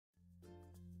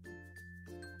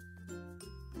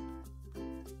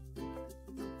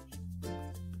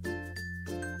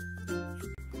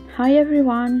Hi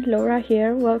everyone, Laura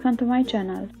here, welcome to my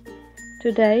channel.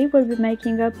 Today we'll be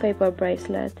making a paper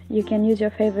bracelet. You can use your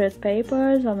favorite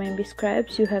papers or maybe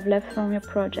scraps you have left from your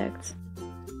projects.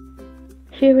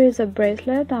 Here is a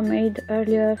bracelet I made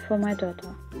earlier for my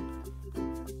daughter.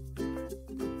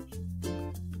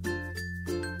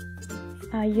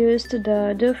 I used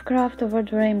the Dovecraft Over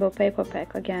the Rainbow paper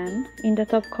pack again. In the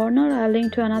top corner I'll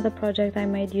link to another project I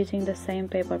made using the same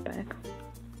paper pack.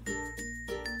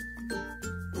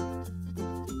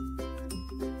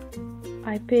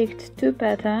 I picked two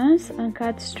patterns and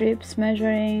cut strips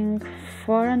measuring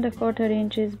 4¼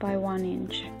 inches by 1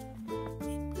 inch.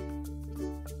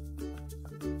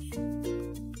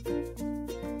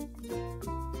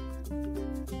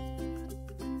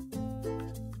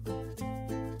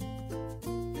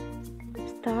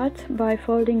 Start by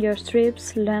folding your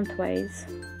strips lengthways.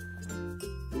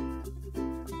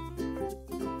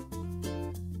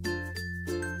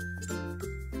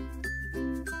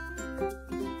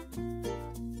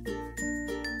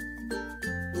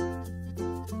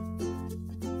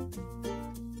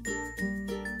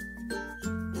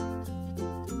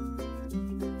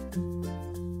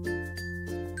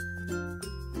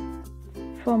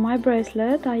 For my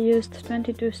bracelet I used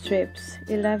 22 strips,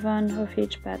 11 of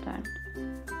each pattern.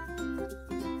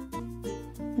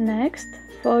 Next,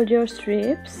 fold your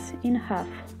strips in half.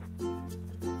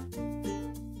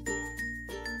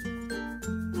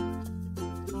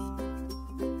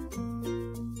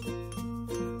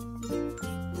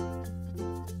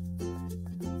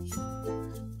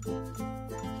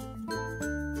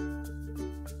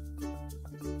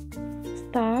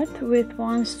 Start with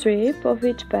one strip of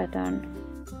each pattern.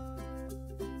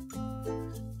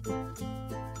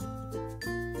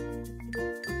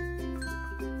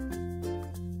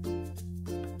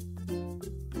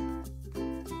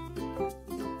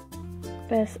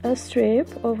 Pass a strip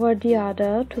over the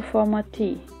other to form a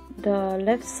T. The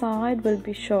left side will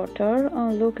be shorter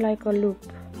and look like a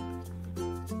loop.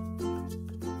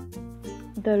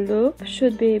 The loop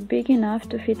should be big enough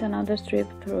to fit another strip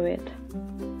through it.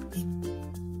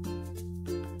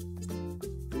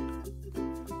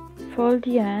 Fold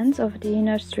the ends of the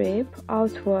inner strip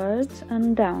outwards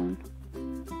and down.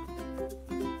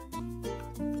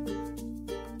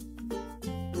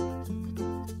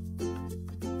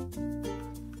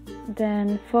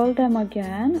 Then fold them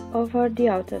again over the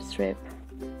outer strip.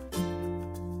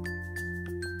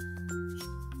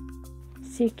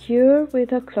 Secure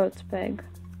with a clothes peg.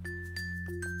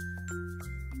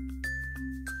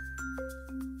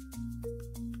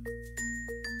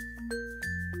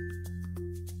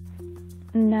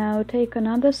 Now take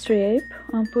another strip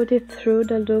and put it through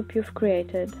the loop you've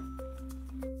created.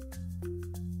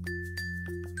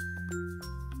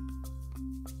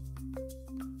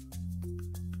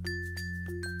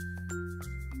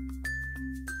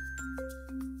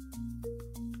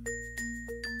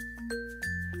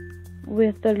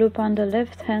 With the loop on the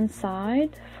left hand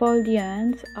side, fold the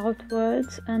ends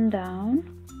outwards and down,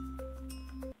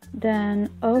 then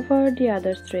over the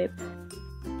other strip.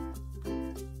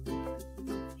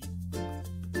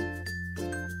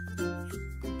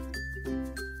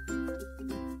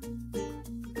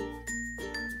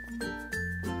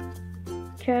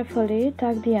 Carefully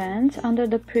tuck the ends under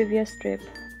the previous strip.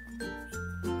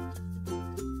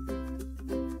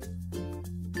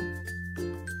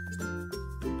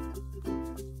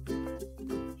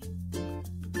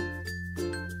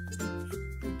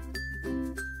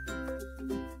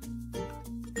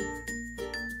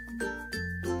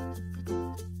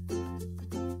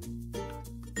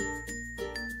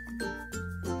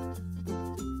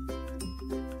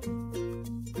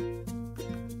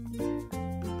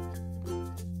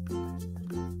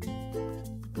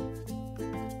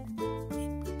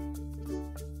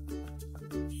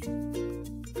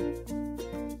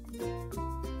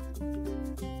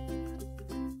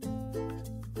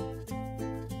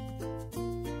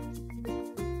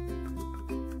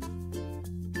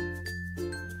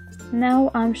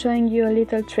 Now I'm showing you a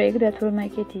little trick that will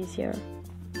make it easier.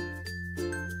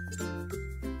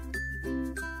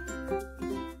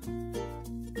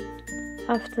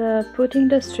 After putting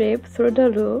the strip through the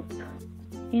loop,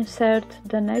 insert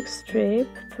the next strip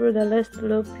through the last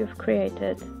loop you've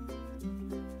created.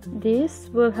 This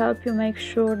will help you make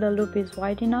sure the loop is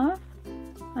wide enough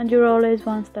and you're always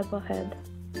one step ahead.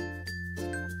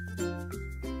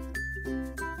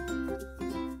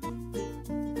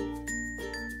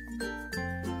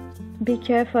 Be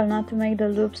careful not to make the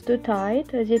loops too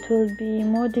tight, as it will be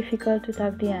more difficult to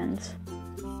tuck the ends.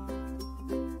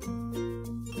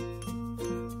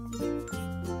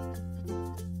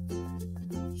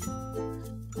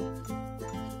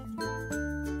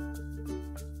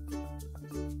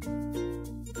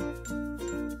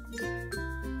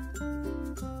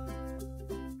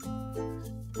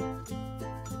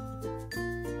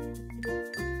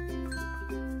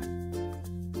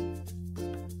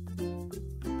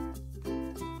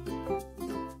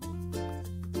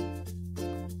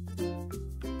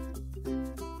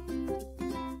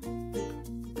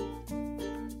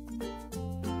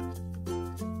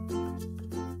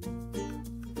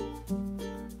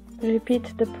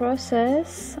 Repeat the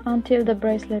process until the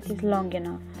bracelet is long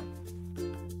enough.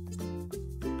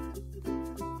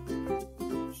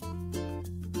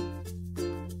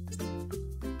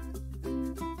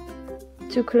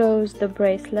 To close the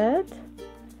bracelet,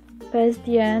 pass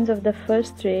the ends of the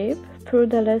first strip through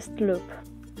the last loop.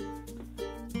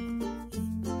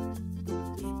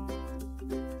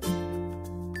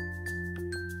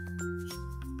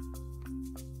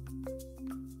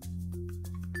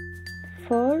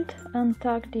 Fold and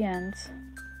tuck the ends.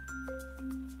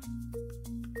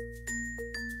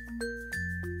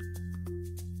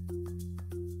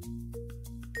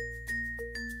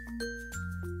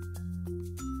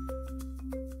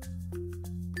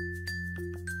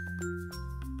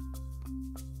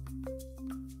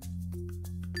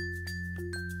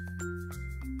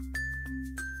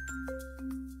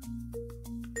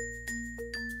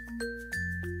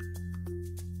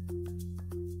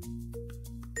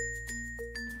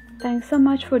 Thanks so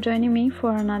much for joining me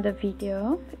for another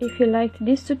video. If you liked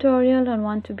this tutorial and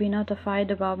want to be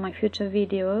notified about my future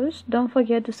videos, don't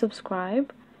forget to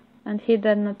subscribe and hit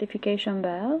that notification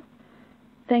bell.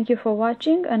 Thank you for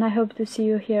watching, and I hope to see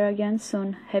you here again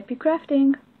soon. Happy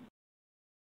crafting!